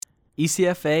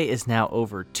ECFA is now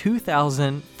over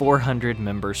 2,400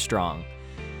 members strong.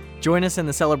 Join us in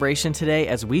the celebration today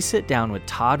as we sit down with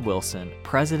Todd Wilson,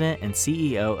 President and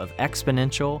CEO of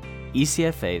Exponential,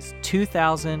 ECFA's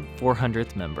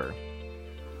 2,400th member.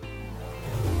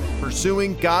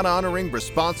 Pursuing God-honoring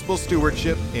responsible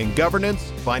stewardship in governance,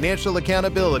 financial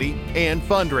accountability, and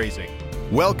fundraising.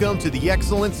 Welcome to the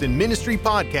Excellence in Ministry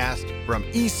podcast from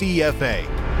ECFA.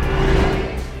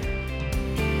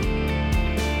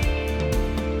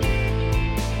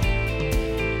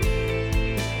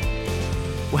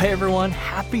 Well, hey everyone,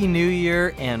 Happy New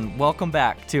Year and welcome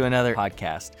back to another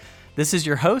podcast. This is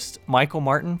your host, Michael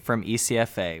Martin from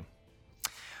ECFA.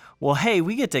 Well, hey,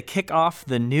 we get to kick off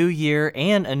the new year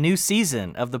and a new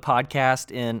season of the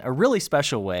podcast in a really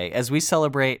special way as we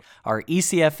celebrate our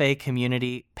ECFA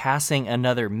community passing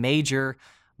another major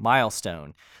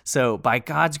milestone. So by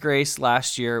God's grace,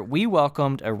 last year, we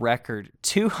welcomed a record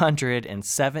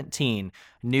 217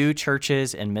 new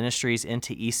churches and ministries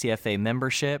into ECFA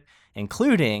membership,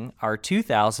 including our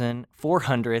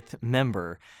 2,400th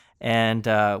member.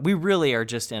 And we really are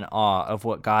just in awe of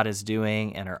what God is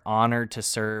doing and are honored to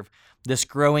serve this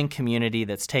growing community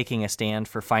that's taking a stand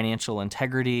for financial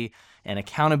integrity and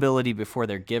accountability before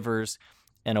their givers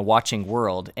in a watching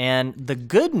world. And the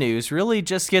good news really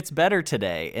just gets better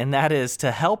today, and that is to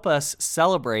help us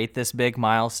celebrate this big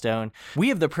milestone, we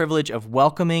have the privilege of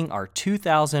welcoming our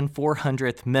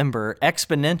 2,400th member,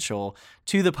 Exponential,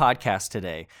 to the podcast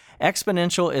today.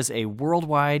 Exponential is a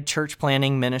worldwide church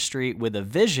planting ministry with a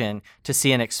vision to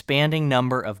see an expanding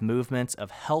number of movements of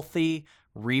healthy,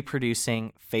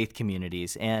 reproducing faith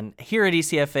communities. And here at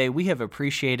ECFA, we have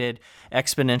appreciated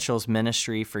Exponential's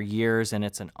ministry for years, and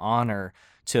it's an honor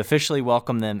to officially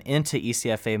welcome them into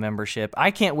ECFA membership. I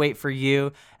can't wait for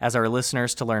you, as our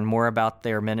listeners, to learn more about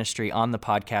their ministry on the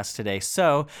podcast today.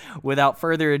 So, without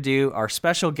further ado, our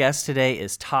special guest today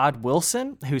is Todd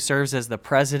Wilson, who serves as the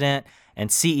president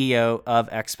and CEO of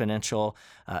Exponential.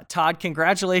 Todd,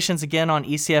 congratulations again on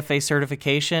ECFA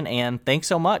certification, and thanks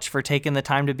so much for taking the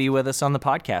time to be with us on the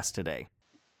podcast today.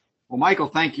 Well, Michael,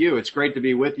 thank you. It's great to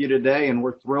be with you today, and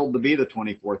we're thrilled to be the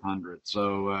 2400.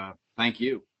 So thank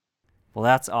you. Well,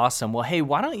 that's awesome. Well, hey,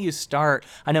 why don't you start?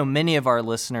 I know many of our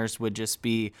listeners would just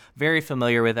be very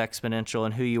familiar with Exponential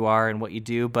and who you are and what you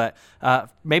do, but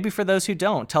maybe for those who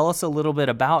don't, tell us a little bit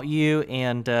about you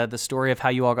and the story of how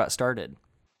you all got started.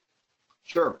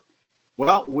 Sure.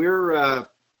 Well,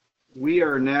 we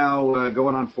are now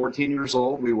going on 14 years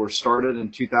old. We were started in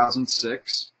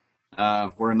 2006. We're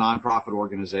a nonprofit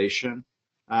organization.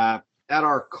 At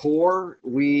our core,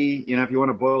 if you want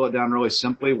to boil it down really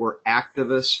simply, we're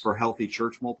activists for healthy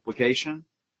church multiplication.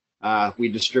 We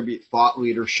distribute thought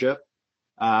leadership.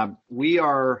 If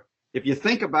you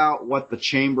think about what the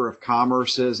Chamber of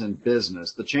Commerce is in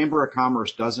business, the Chamber of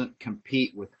Commerce doesn't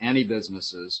compete with any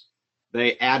businesses.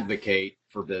 They advocate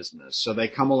for business. So they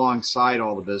come alongside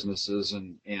all the businesses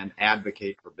and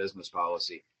advocate for business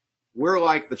policy. We're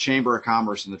like the Chamber of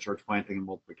Commerce in the church planting and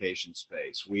multiplication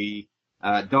space. We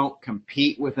don't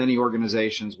compete with any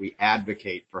organizations. We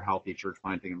advocate for healthy church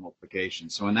planting and multiplication.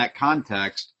 So in that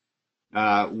context,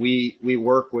 we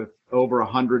work with over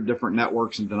 100 different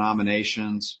networks and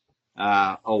denominations,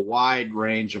 a wide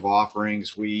range of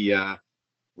offerings. We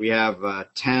have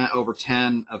over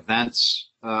 10 events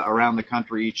around the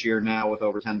country each year now, with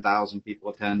over 10,000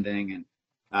 people attending.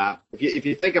 And if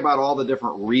you think about all the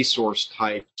different resource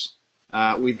types,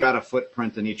 we've got a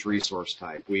footprint in each resource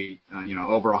type. We,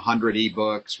 over 100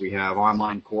 ebooks. We have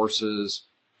online courses,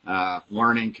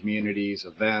 learning communities,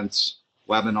 events,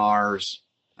 webinars.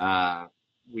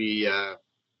 We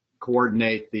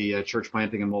coordinate the church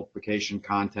planting and multiplication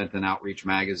content and outreach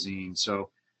magazine. So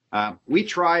we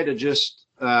try to just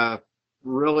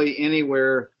really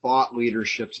anywhere thought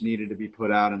leadership's needed to be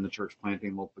put out in the church planting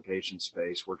and multiplication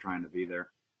space, we're trying to be there.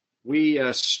 We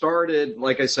started,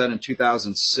 like I said, in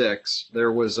 2006.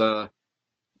 There was a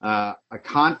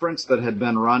conference that had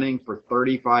been running for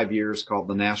 35 years called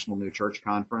the National New Church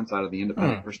Conference out of the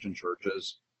independent Christian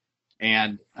churches.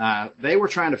 And they were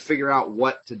trying to figure out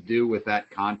what to do with that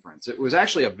conference. It was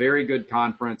actually a very good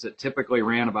conference. It typically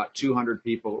ran about 200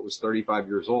 people. It was 35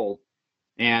 years old.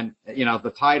 And,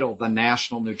 the title, the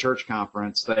National New Church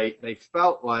Conference, they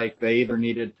felt like they either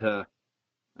needed to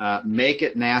make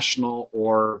it national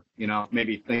or,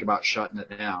 maybe think about shutting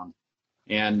it down.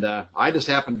 And I just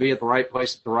happened to be at the right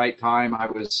place at the right time. I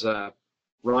was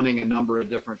running a number of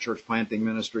different church planting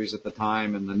ministries at the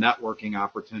time, and the networking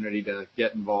opportunity to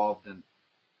get involved and,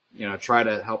 try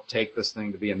to help take this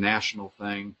thing to be a national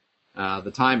thing.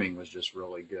 The timing was just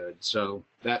really good. So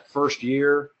that first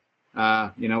year,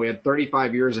 We had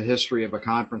 35 years of history of a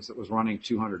conference that was running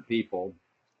 200 people.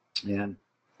 And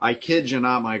I kid you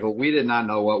not, Michael, we did not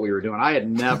know what we were doing. I had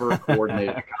never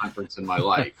coordinated a conference in my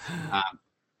life.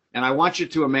 And I want you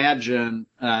to imagine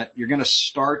you're going to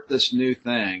start this new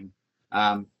thing.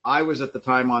 I was at the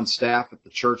time on staff at the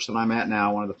church that I'm at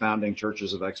now, one of the founding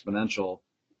churches of Exponential.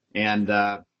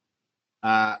 And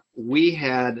we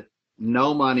had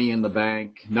no money in the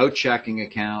bank, no checking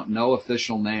account, no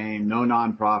official name, no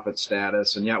nonprofit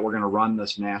status, and yet we're going to run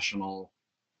this national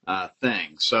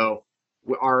thing. So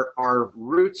our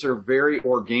roots are very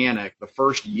organic. The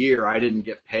first year I didn't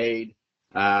get paid.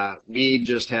 We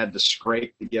just had to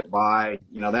scrape to get by.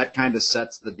 That kind of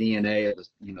sets the DNA of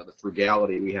the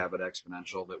frugality we have at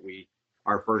Exponential, that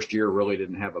our first year really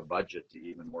didn't have a budget to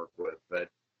even work with. But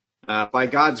by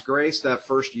God's grace, that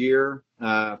first year,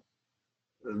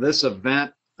 this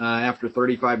event, after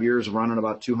 35 years of running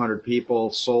about 200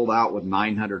 people, sold out with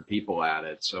 900 people at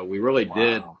it. So we really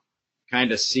did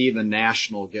kind of see the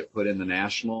national get put in the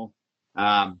national.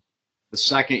 The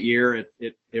second year,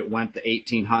 it went to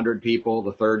 1,800 people.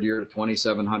 The third year to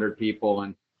 2,700 people.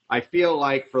 And I feel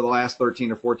like for the last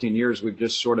 13 or 14 years, we've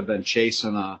just sort of been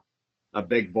chasing a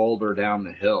big boulder down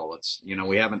the hill. It's,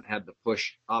 we haven't had to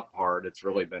push up hard. It's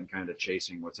really been kind of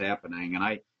chasing what's happening. And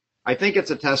I think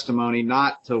it's a testimony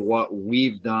not to what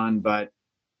we've done, but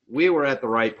we were at the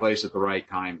right place at the right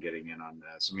time getting in on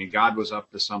this. I mean, God was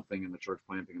up to something in the church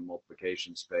planting and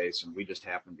multiplication space, and we just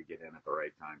happened to get in at the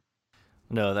right time.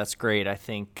 No, that's great. I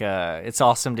think it's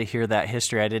awesome to hear that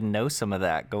history. I didn't know some of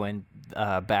that going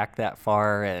back that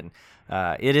far, and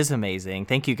it is amazing.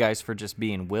 Thank you guys for just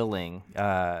being willing,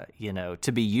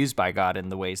 to be used by God in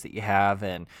the ways that you have.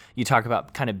 And you talk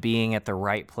about kind of being at the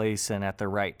right place and at the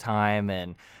right time.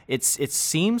 And it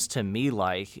seems to me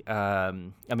like,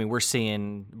 we're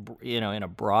seeing, in a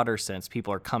broader sense,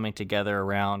 people are coming together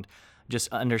around just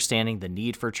understanding the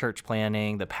need for church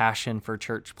planting, the passion for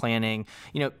church planting.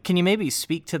 Can you maybe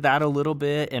speak to that a little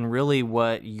bit and really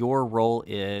what your role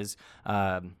is?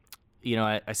 I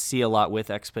see a lot with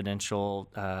Exponential,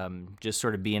 just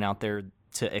sort of being out there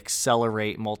to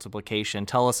accelerate multiplication.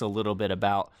 Tell us a little bit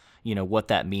about, what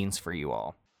that means for you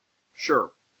all.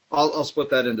 Sure. I'll split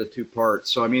that into two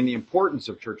parts. So, the importance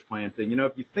of church planting,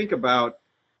 if you think about,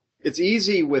 it's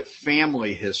easy with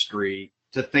family history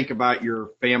to think about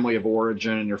your family of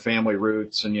origin and your family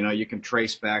roots. And, you can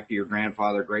trace back to your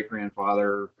grandfather,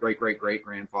 great-grandfather,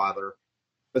 great-great-great-grandfather.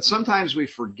 But sometimes we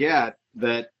forget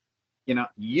that,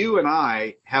 you and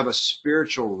I have a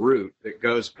spiritual root that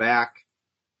goes back,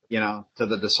 to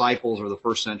the disciples or the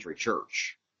first century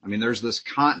church. There's this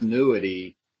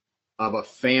continuity of a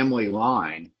family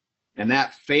line, and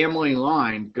that family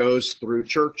line goes through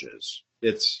churches.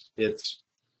 A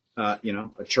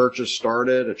church is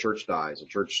started, a church dies. A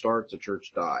church starts, a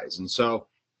church dies. And so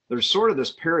there's sort of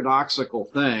this paradoxical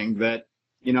thing that,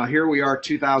 here we are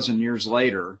 2,000 years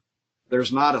later,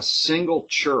 there's not a single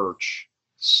church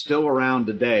still around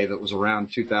today that was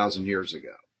around 2,000 years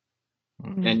ago.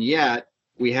 Mm-hmm. And yet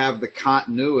we have the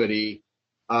continuity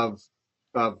of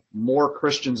more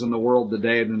Christians in the world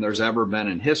today than there's ever been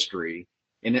in history.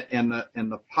 And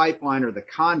the pipeline or the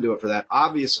conduit for that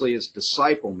obviously is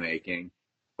disciple making.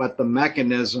 But the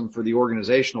mechanism for the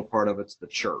organizational part of it's the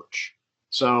church.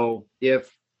 So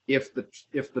if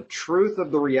the truth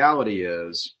of the reality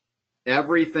is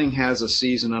everything has a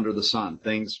season under the sun,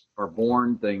 things are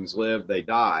born, things live, they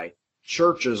die.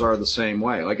 Churches are the same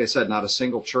way. Like I said, not a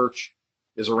single church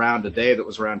is around today that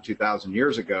was around 2,000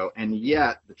 years ago, and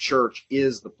yet the church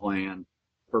is the plan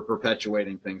for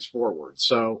perpetuating things forward.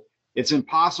 So it's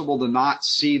impossible to not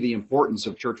see the importance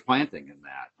of church planting in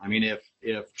that.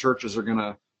 If churches are going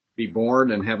to be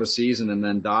born and have a season and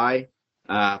then die,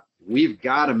 we've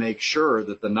got to make sure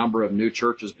that the number of new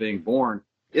churches being born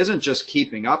isn't just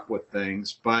keeping up with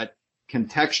things, but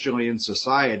contextually in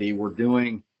society, we're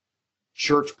doing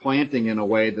church planting in a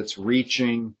way that's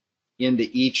reaching into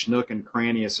each nook and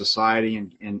cranny of society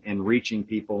and reaching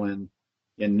people in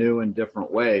new and different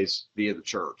ways via the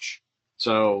church.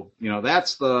 So,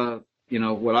 that's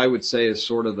what I would say is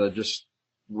sort of the just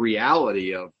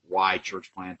reality of why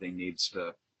church planting needs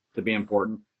to be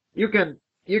important. You can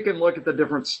look at the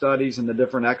different studies and the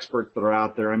different experts that are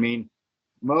out there.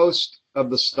 Most of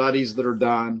the studies that are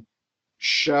done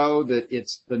show that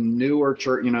it's the newer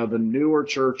church, the newer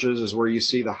churches is where you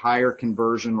see the higher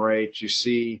conversion rates. You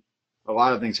see a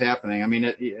lot of things happening.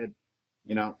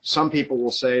 Some people will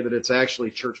say that it's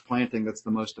actually church planting that's the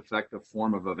most effective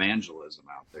form of evangelism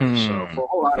out there. So for a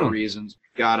whole lot of reasons,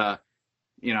 we've got to,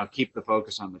 keep the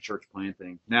focus on the church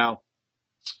planting. Now,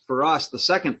 for us, the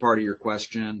second part of your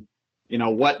question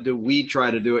what do we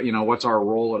try to do? What's our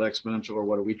role at Exponential, or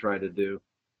what do we try to do?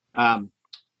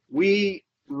 We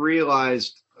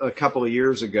realized a couple of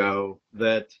years ago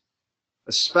that,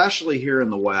 especially here in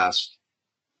the West,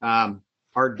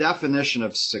 our definition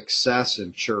of success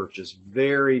in church is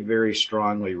very, very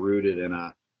strongly rooted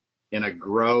in a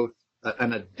growth,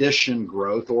 an addition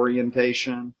growth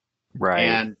orientation.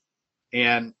 Right.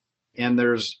 And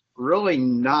there's really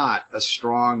not a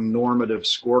strong normative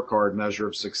scorecard measure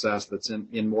of success that's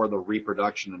in more the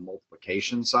reproduction and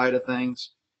multiplication side of things.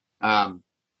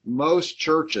 Most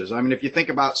churches, if you think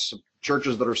about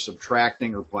churches that are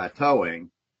subtracting or plateauing,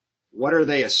 what are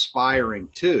they aspiring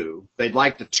to? They'd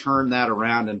like to turn that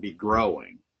around and be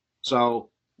growing. So,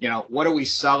 what do we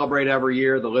celebrate every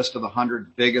year? The list of the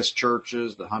 100 biggest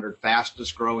churches, the 100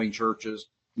 fastest growing churches.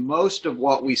 Most of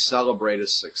what we celebrate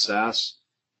as success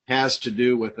has to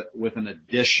do with an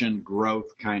addition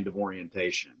growth kind of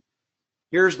orientation.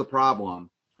 Here's the problem.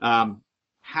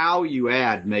 How you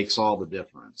add makes all the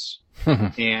difference.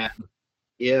 And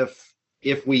if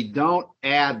we don't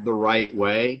add the right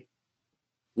way,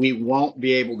 we won't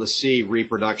be able to see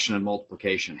reproduction and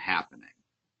multiplication happening.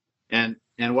 And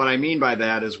what I mean by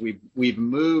that is we've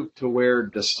moved to where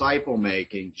disciple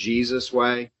making, Jesus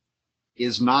way,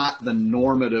 is not the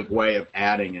normative way of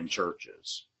adding in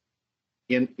churches.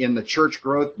 In the church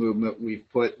growth movement, we've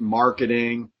put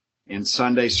marketing and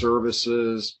Sunday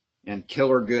services and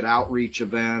killer good outreach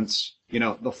events.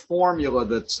 The formula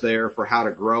that's there for how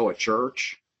to grow a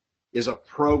church is a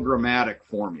programmatic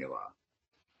formula.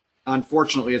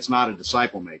 Unfortunately, it's not a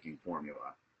disciple-making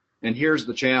formula. And here's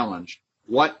the challenge.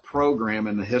 What program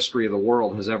in the history of the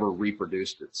world has ever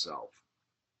reproduced itself?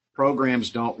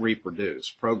 Programs don't reproduce.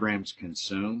 Programs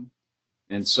consume.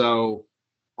 And so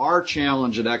our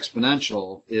challenge at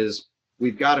Exponential is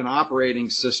we've got an operating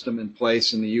system in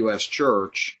place in the U.S.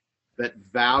 church that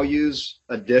values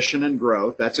addition and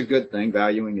growth. That's a good thing,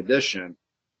 valuing addition.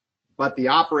 But the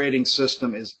operating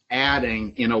system is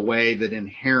adding in a way that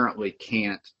inherently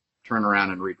can't turn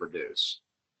around and reproduce.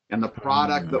 And the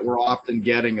product that we're often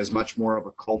getting is much more of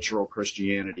a cultural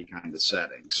Christianity kind of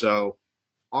setting. So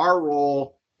our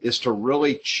role is to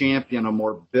really champion a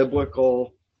more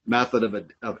biblical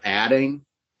method of adding,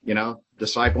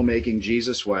 disciple making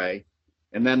Jesus way.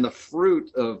 And then the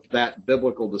fruit of that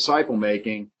biblical disciple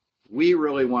making, we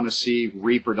really want to see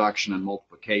reproduction and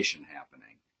multiplication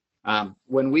happening.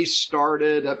 When we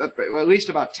started, at least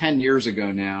about 10 years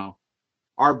ago now,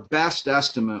 our best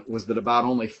estimate was that about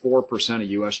only 4% of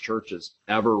U.S. churches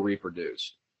ever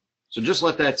reproduced. So just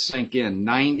let that sink in.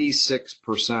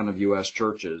 96% of U.S.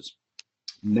 churches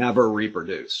never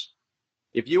reproduce.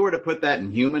 If you were to put that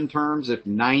in human terms, if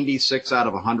 96 out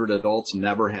of 100 adults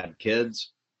never had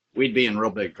kids, we'd be in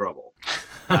real big trouble.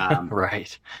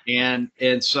 Right. And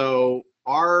so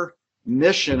our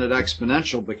mission at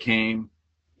Exponential became,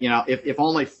 if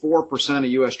only 4% of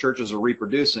U.S. churches are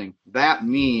reproducing, that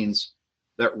means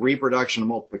that reproduction and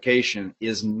multiplication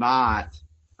is not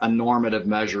a normative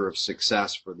measure of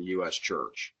success for the U.S.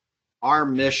 church. Our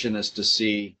mission is to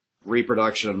see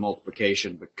reproduction and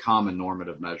multiplication become a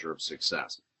normative measure of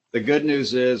success. The good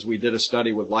news is we did a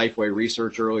study with Lifeway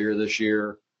Research earlier this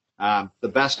year. The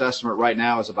best estimate right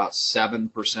now is about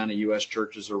 7% of U.S.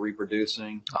 churches are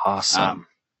reproducing. Awesome.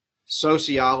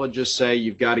 Sociologists say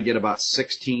you've got to get about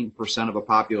 16% of a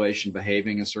population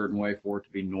behaving a certain way for it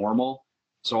to be normal.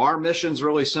 So our mission's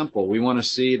really simple. We want to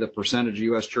see the percentage of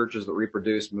U.S. churches that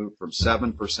reproduce move from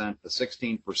 7% to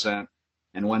 16%.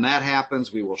 And when that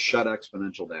happens, we will shut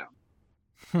Exponential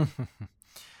down.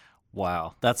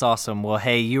 Wow, that's awesome. Well,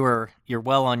 hey, you're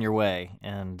well on your way,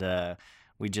 and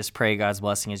we just pray God's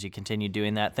blessing as you continue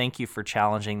doing that. Thank you for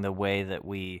challenging the way that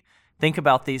we think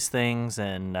about these things,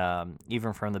 and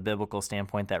even from the biblical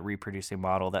standpoint, that reproducing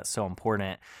model, that's so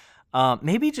important.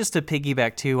 Maybe just to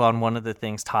piggyback too on one of the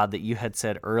things, Todd, that you had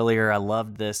said earlier. I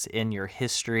loved this in your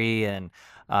history, and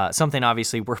something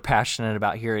obviously we're passionate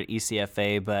about here at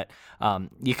ECFA, but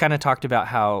you kind of talked about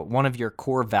how one of your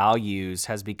core values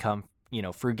has become,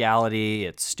 frugality,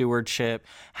 it's stewardship.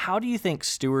 How do you think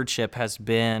stewardship has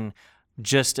been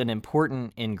just an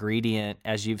important ingredient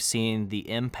as you've seen the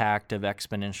impact of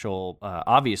Exponential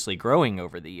obviously growing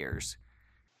over the years?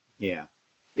 Yeah,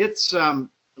 it's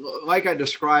like I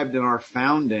described in our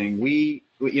founding,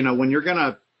 when you're going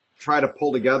to try to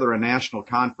pull together a national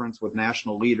conference with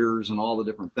national leaders and all the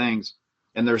different things,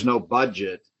 and there's no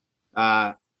budget,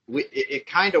 it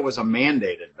kind of was a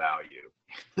mandated value,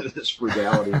 this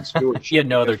frugality and stewardship. You had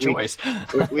no other choice.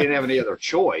 We didn't have any other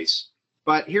choice.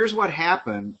 But here's what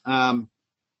happened.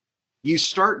 You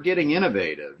start getting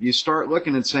innovative. You start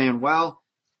looking and saying, well,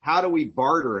 how do we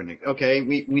barter? And okay,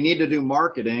 we need to do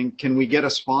marketing. Can we get a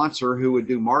sponsor who would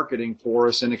do marketing for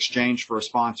us in exchange for a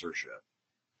sponsorship?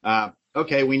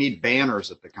 Okay, we need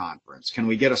banners at the conference. Can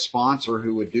we get a sponsor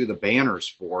who would do the banners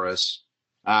for us?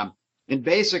 And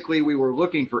basically, we were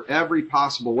looking for every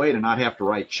possible way to not have to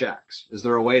write checks. Is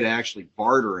there a way to actually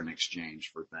barter in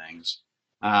exchange for things?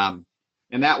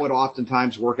 And that would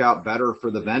oftentimes work out better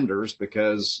for the vendors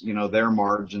because, their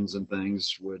margins and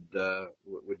things would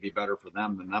be better for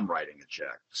them than them writing a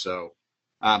check. So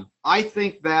I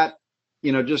think that,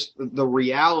 just the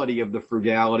reality of the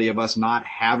frugality of us not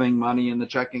having money in the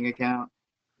checking account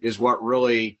is what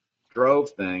really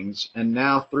drove things. And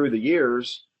now through the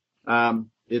years,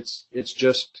 it's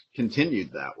just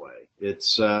continued that way.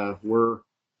 It's we're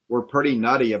pretty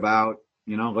nutty about,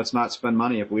 let's not spend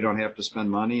money if we don't have to spend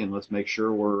money, and let's make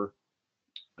sure we're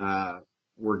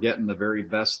getting the very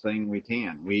best thing we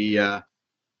can. This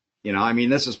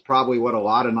is probably what a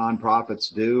lot of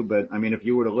nonprofits do, but if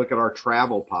you were to look at our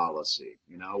travel policy,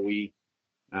 we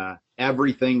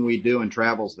everything we do in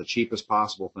travel is the cheapest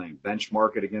possible thing.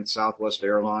 Benchmark it against Southwest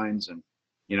Airlines, and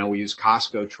we use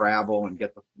Costco Travel and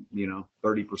get the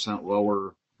 30%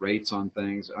 lower rates on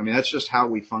things. That's just how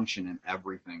we function in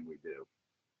everything we do.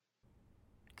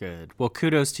 Good. Well,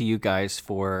 kudos to you guys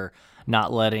for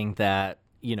not letting that,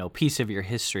 piece of your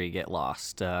history get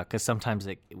lost, because sometimes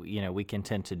we can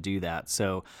tend to do that.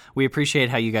 So we appreciate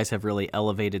how you guys have really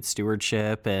elevated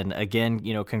stewardship. And again,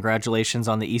 congratulations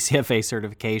on the ECFA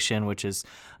certification, which is,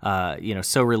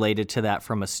 so related to that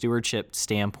from a stewardship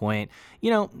standpoint.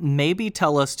 Maybe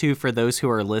tell us too, for those who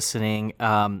are listening,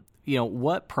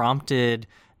 what prompted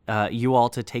you all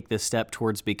to take this step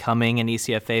towards becoming an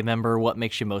ECFA member? What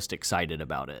makes you most excited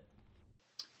about it?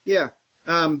 Yeah.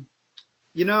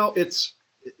 It's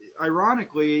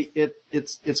ironically,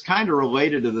 it's kind of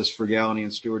related to this frugality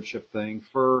and stewardship thing.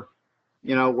 We're,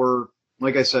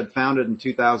 like I said, founded in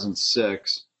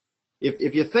 2006.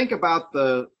 If you think about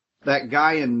that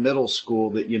guy in middle school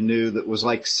that you knew that was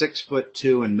like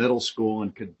 6'2" in middle school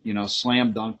and could,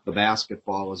 slam dunk the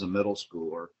basketball as a middle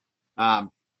schooler.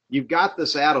 You've got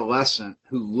this adolescent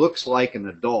who looks like an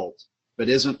adult, but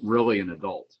isn't really an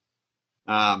adult.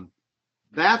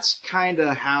 That's kind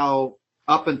of how,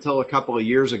 up until a couple of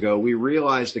years ago, we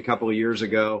realized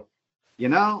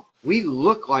we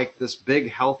look like this big,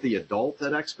 healthy adult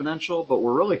at Exponential, but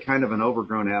we're really kind of an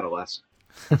overgrown adolescent.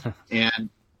 And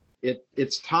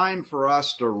it's time for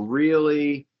us to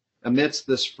really, amidst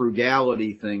this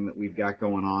frugality thing that we've got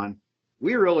going on,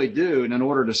 we really do. And in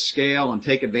order to scale and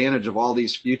take advantage of all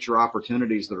these future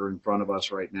opportunities that are in front of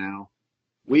us right now,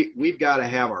 we've got to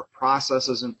have our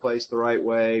processes in place the right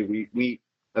way. We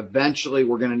eventually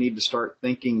we're going to need to start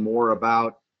thinking more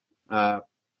about,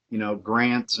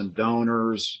 grants and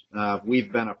donors.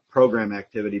 We've been a program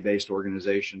activity-based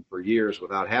organization for years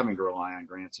without having to rely on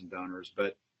grants and donors.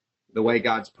 But the way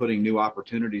God's putting new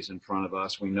opportunities in front of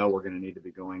us, we know we're going to need to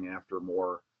be going after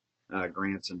more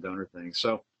grants and donor things.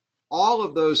 So all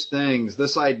of those things,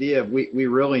 this idea of we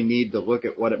really need to look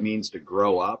at what it means to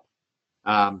grow up.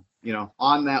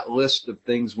 On that list of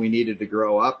things we needed to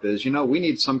grow up is, we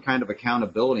need some kind of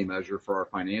accountability measure for our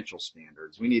financial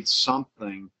standards. We need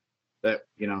something that,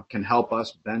 can help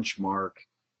us benchmark,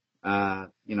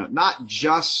 not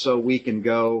just so we can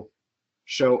go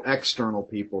show external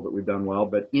people that we've done well,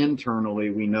 but internally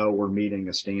we know we're meeting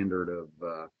a standard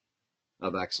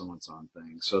of excellence on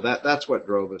things. So that's what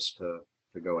drove us to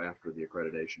go after the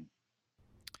accreditation.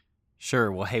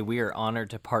 Sure. Well, hey, we are honored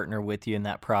to partner with you in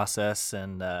that process,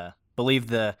 and believe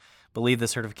the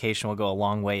certification will go a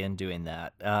long way in doing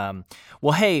that.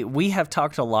 Well, hey, we have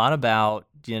talked a lot about,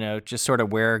 just sort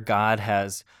of where God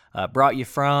has brought you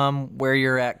from, where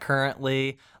you're at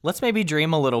currently. Let's maybe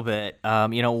dream a little bit.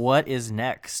 What is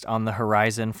next on the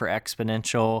horizon for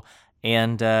Exponential?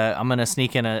 And I'm going to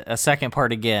sneak in a second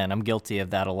part again. I'm guilty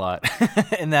of that a lot.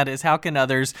 And that is, how can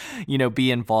others, be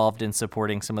involved in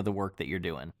supporting some of the work that you're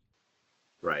doing?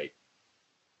 Right.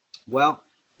 Well,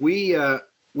 we've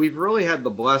really had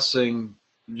the blessing,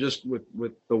 just with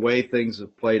the way things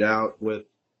have played out, with,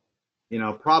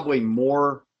 probably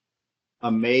more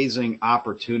amazing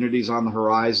opportunities on the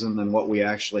horizon than what we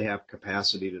actually have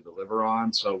capacity to deliver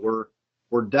on. So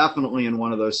we're definitely in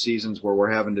one of those seasons where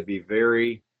we're having to be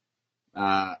very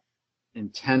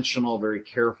intentional, very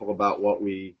careful about what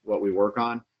we work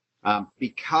on.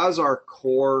 Because our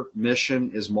core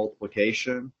mission is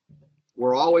multiplication,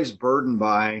 we're always burdened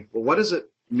by, well, what does it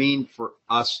mean for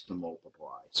us to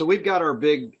multiply? So we've got our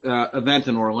big event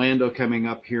in Orlando coming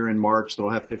up here in March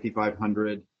that'll have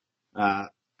 5,500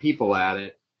 people at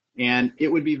it. And it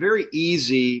would be very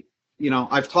easy,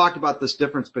 I've talked about this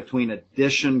difference between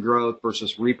addition growth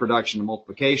versus reproduction and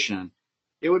multiplication.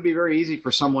 It would be very easy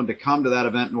for someone to come to that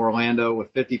event in Orlando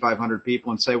with 5,500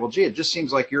 people and say, well, gee, it just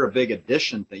seems like you're a big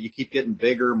addition, that you keep getting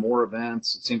bigger, more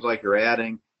events. It seems like you're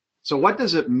adding. So what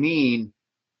does it mean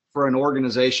for an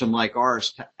organization like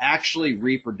ours to actually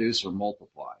reproduce or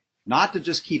multiply? Not to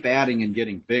just keep adding and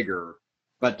getting bigger,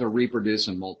 but to reproduce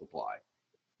and multiply.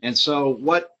 And so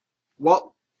what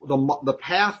the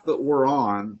path that we're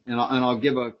on, and I'll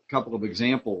give a couple of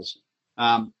examples.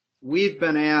 We've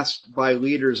been asked by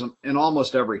leaders in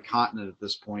almost every continent at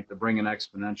this point to bring an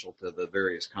exponential to the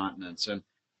various continents, and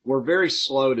we're very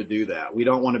slow to do that. We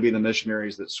don't want to be the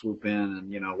missionaries that swoop in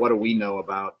and, what do we know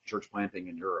about church planting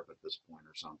in Europe at this point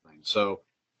or something. So,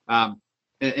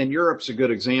 and Europe's a good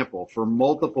example. For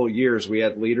multiple years, we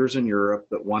had leaders in Europe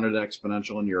that wanted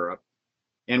exponential in Europe,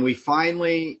 and we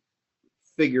finally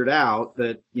figured out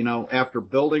that, after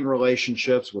building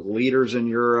relationships with leaders in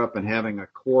Europe and having a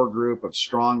core group of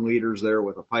strong leaders there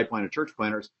with a pipeline of church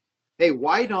planters, hey,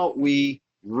 why don't we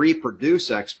reproduce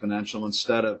exponential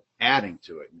instead of adding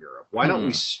to it in Europe? Why don't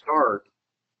we start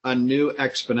a new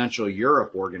exponential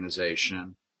Europe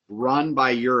organization run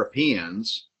by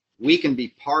Europeans? We can be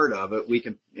part of it. We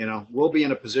can, we'll be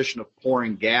in a position of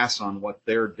pouring gas on what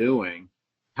they're doing,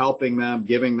 helping them,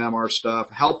 giving them our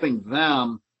stuff, helping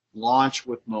them launch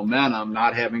with momentum,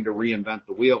 not having to reinvent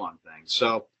the wheel on things.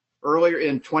 So earlier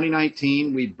in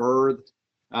 2019, we birthed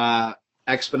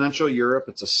Exponential Europe.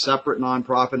 It's a separate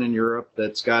nonprofit in Europe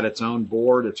that's got its own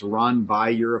board. It's run by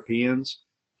Europeans.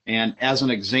 And as an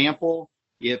example,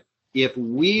 if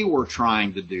we were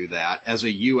trying to do that as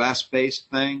a U.S.-based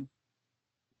thing,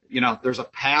 there's a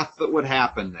path that would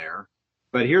happen there.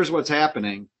 But here's what's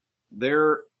happening.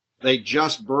 They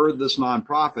just birthed this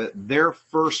nonprofit. Their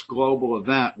first global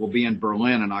event will be in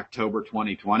Berlin in October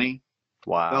 2020.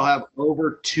 Wow. They'll have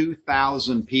over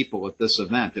 2,000 people at this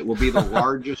event. It will be the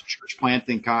largest church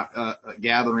planting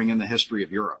gathering in the history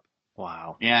of Europe.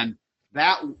 Wow. And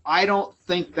I don't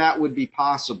think that would be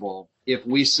possible if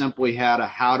we simply had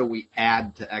how do we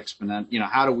add to exponent,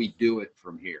 how do we do it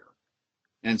from here?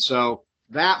 And so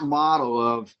that model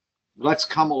of let's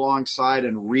come alongside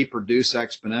and reproduce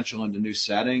exponential into new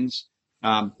settings.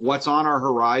 What's on our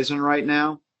horizon right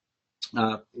now?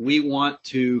 We want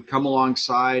to come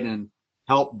alongside and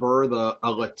help birth a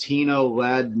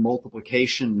Latino-led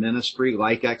multiplication ministry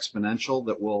like Exponential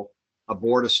that will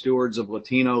board of stewards of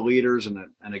Latino leaders and a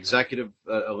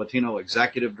Latino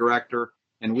executive director.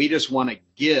 And we just want to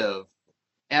give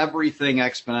everything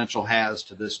Exponential has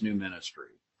to this new ministry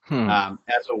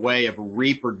as a way of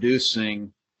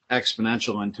reproducing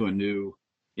Exponential into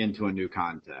a new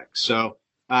context. So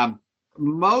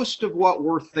most of what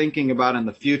we're thinking about in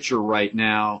the future right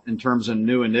now in terms of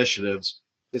new initiatives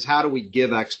is how do we give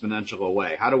Exponential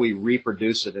away? How do we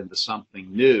reproduce it into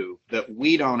something new that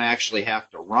we don't actually have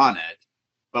to run it,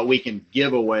 but we can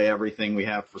give away everything we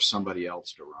have for somebody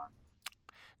else to run?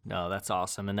 No, that's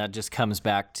awesome. And that just comes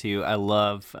back to, I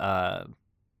love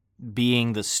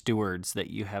being the stewards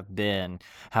that you have been,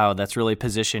 how that's really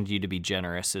positioned you to be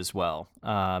generous as well.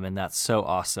 And that's so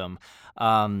awesome.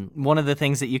 One of the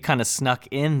things that you kind of snuck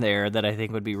in there that I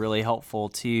think would be really helpful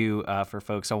too for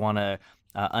folks I want to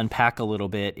unpack a little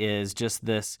bit is just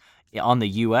this on the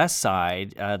U.S.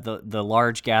 side, the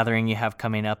large gathering you have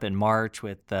coming up in March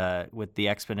with the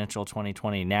Exponential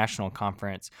 2020 National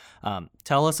Conference.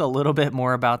 Tell us a little bit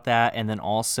more about that, and then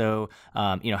also,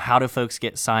 how do folks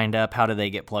get signed up? How do they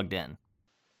get plugged in?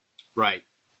 Right.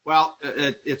 Well,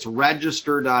 it's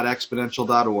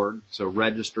register.exponential.org. So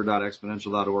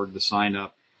register.exponential.org to sign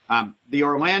up. The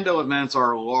Orlando events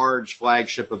are a large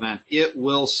flagship event. It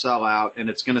will sell out, and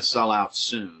it's going to sell out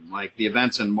soon. Like the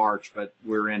event's in March, but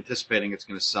we're anticipating it's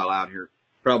going to sell out here,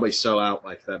 probably sell out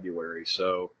by February.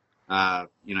 So,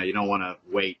 you don't want to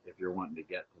wait if you're wanting to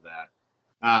get to that.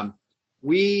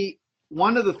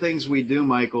 One of the things we do,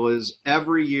 Michael, is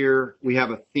every year we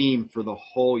have a theme for the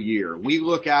whole year. We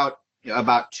look out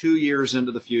about 2 years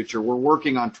into the future. We're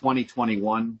working on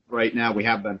 2021 right now. We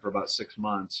have been for about 6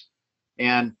 months.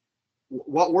 And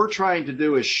what we're trying to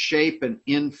do is shape and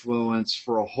influence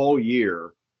for a whole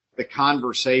year the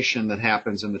conversation that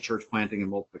happens in the church planting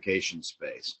and multiplication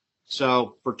space.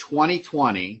 So for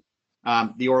 2020,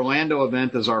 the Orlando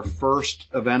event is our first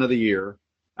event of the year.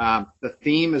 The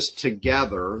theme is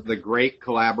Together, the Great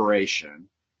Collaboration.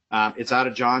 It's out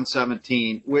of John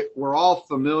 17. We're all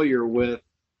familiar with,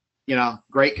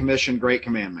 Great Commission, Great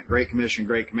Commandment, Great Commission,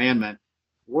 Great Commandment.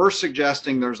 We're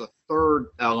suggesting there's a third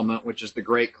element, which is the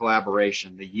great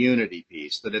collaboration, the unity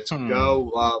piece, that it's go,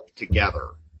 love, together.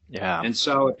 Yeah. And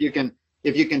so if you can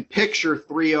if you can picture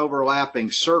three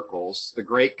overlapping circles, the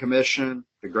Great Commission,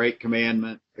 the Great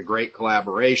Commandment, the Great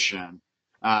Collaboration,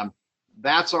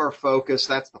 that's our focus.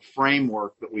 That's the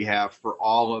framework that we have for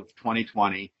all of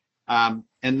 2020. And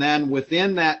then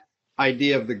within that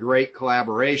idea of the Great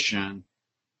Collaboration,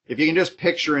 if you can just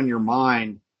picture in your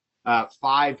mind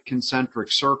 5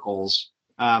 concentric circles,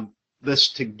 this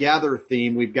together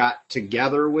theme, we've got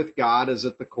together with God is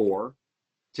at the core,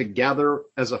 together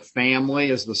as a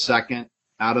family is the second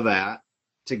out of that,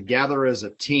 together as a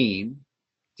team,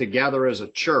 together as a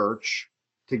church,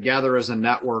 together as a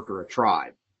network or a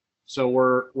tribe. So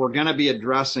we're going to be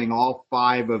addressing all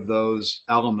 5 of those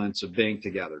elements of being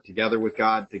together with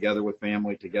God, together with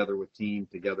family, together with team,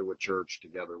 together with church,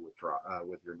 together with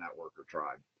your network or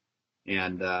tribe.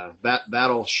 And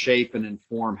that'll shape and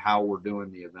inform how we're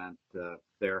doing the event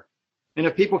there. And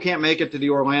if people can't make it to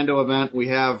the Orlando event, we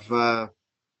have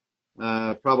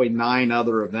probably 9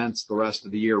 other events the rest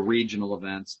of the year, regional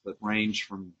events that range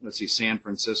from, San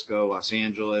Francisco, Los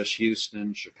Angeles,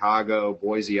 Houston, Chicago,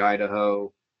 Boise,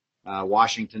 Idaho,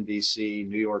 Washington, D.C.,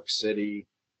 New York City.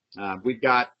 We've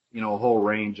got, a whole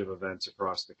range of events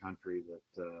across the country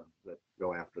that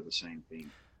go after the same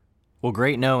theme. Well,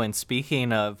 great. No, and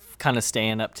speaking of kind of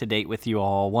staying up to date with you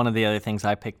all, one of the other things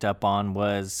I picked up on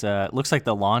was it looks like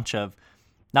the launch of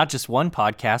not just one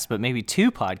podcast, but maybe 2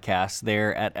 podcasts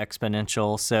there at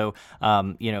Exponential. So,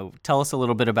 tell us a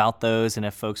little bit about those, and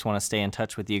if folks want to stay in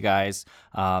touch with you guys,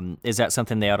 is that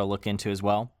something they ought to look into as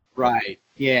well? Right.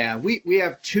 Yeah. We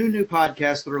have 2 new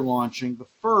podcasts that are launching. The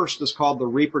first is called the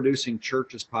Reproducing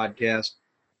Churches podcast.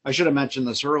 I should have mentioned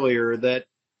this earlier, that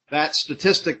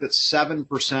statistic that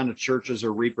 7% of churches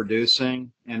are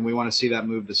reproducing, and we want to see that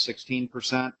move to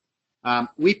 16%.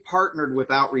 We partnered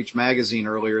with Outreach Magazine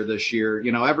earlier this year.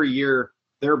 Every year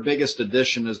their biggest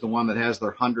edition is the one that has their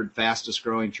 100 fastest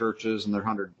growing churches and their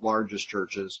 100 largest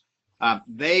churches.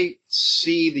 They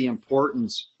see the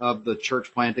importance of the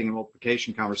church planting and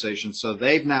multiplication conversation, so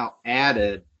they've now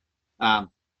added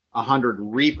 100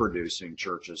 reproducing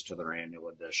churches to their annual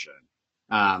edition.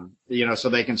 So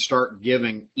they can start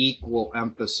giving equal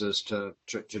emphasis to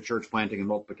church planting and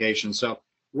multiplication. So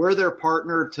we're their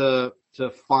partner to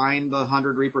find the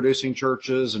 100 reproducing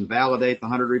churches and validate the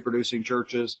 100 reproducing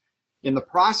churches. In the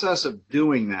process of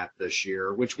doing that this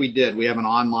year, which we did, we have an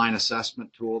online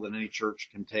assessment tool that any church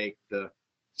can take to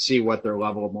see what their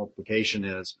level of multiplication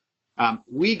is.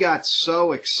 We got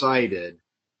so excited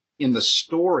in the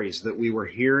stories that we were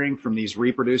hearing from these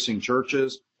reproducing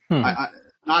churches.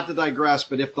 Not to digress,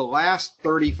 but if the last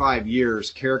 35 years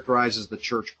characterizes the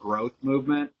church growth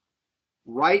movement,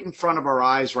 right in front of our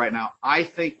eyes right now, I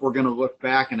think we're going to look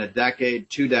back in a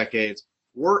decade, 2 decades.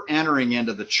 We're entering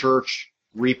into the church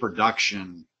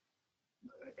reproduction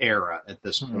era at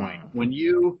this point. When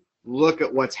you look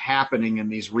at what's happening in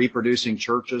these reproducing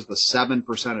churches, the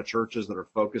 7% of churches that are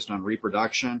focused on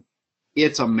reproduction,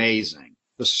 it's amazing.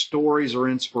 The stories are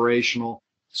inspirational.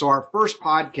 So our first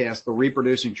podcast, the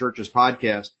Reproducing Churches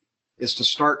podcast, is to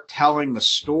start telling the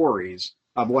stories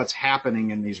of what's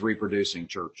happening in these reproducing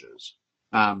churches.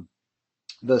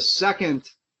 The second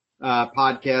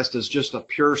podcast is just a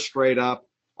pure straight up,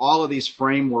 all of these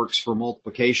frameworks for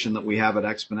multiplication that we have at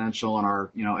Exponential and our,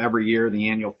 every year, the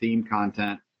annual theme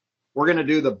content. We're going to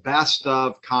do the best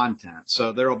of content.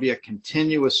 So there will be a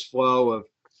continuous flow of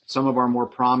some of our more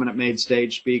prominent main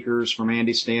stage speakers, from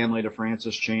Andy Stanley to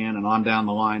Francis Chan and on down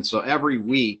the line. So every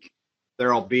week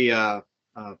there will be a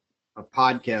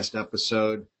podcast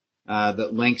episode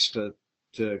that links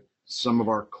to some of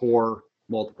our core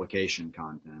multiplication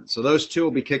content. So those 2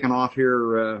 will be kicking off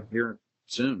here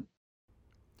soon.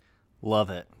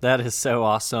 Love it. That is so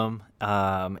awesome.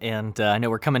 And I know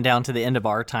we're coming down to the end of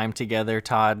our time together,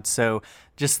 Todd. So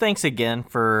just thanks again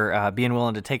for being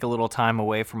willing to take a little time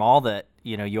away from all that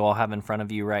you all have in front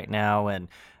of you right now, and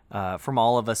from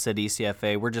all of us at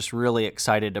ECFA. We're just really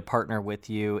excited to partner with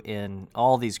you in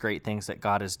all these great things that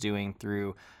God is doing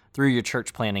through your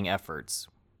church planting efforts.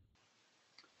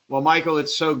 Well, Michael,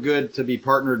 it's so good to be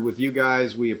partnered with you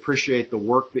guys. We appreciate the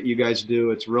work that you guys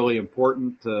do. It's really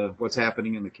important to what's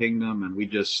happening in the kingdom, and we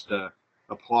just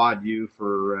applaud you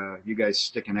for you guys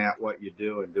sticking at what you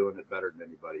do and doing it better than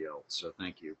anybody else. So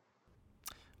thank you.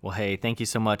 Well, hey, thank you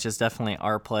so much. It's definitely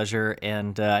our pleasure.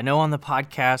 And I know on the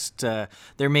podcast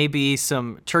there may be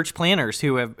some church planners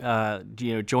who have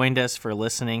joined us for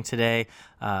listening today.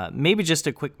 Maybe just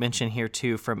a quick mention here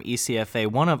too from ECFA.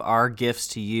 One of our gifts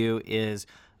to you is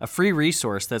a free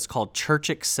resource that's called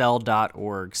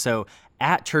churchexcel.org. So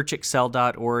at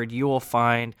churchexcel.org, you will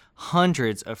find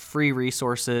hundreds of free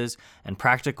resources and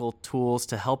practical tools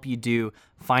to help you do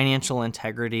financial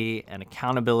integrity and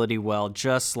accountability well,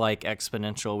 just like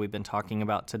Exponential we've been talking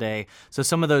about today. So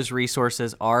some of those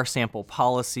resources are sample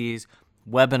policies,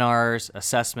 webinars,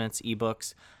 assessments,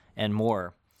 ebooks, and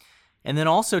more. And then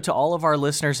also to all of our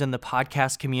listeners in the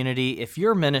podcast community, if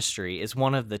your ministry is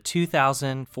one of the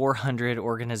 2,400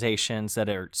 organizations that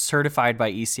are certified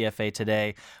by ECFA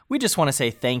today, we just want to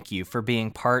say thank you for being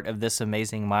part of this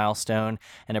amazing milestone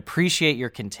and appreciate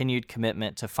your continued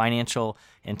commitment to financial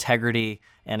integrity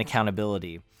and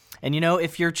accountability. And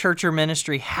if your church or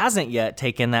ministry hasn't yet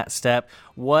taken that step,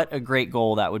 what a great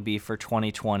goal that would be for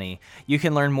 2020. You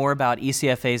can learn more about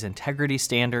ECFA's integrity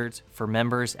standards for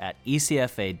members at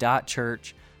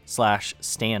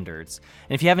ecfa.church/standards.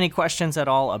 And if you have any questions at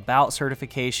all about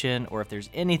certification, or if there's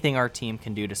anything our team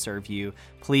can do to serve you,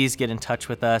 please get in touch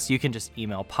with us. You can just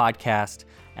email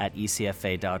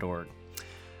podcast@ecfa.org.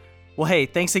 Well, hey,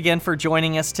 thanks again for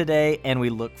joining us today, and we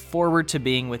look forward to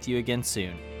being with you again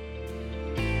soon.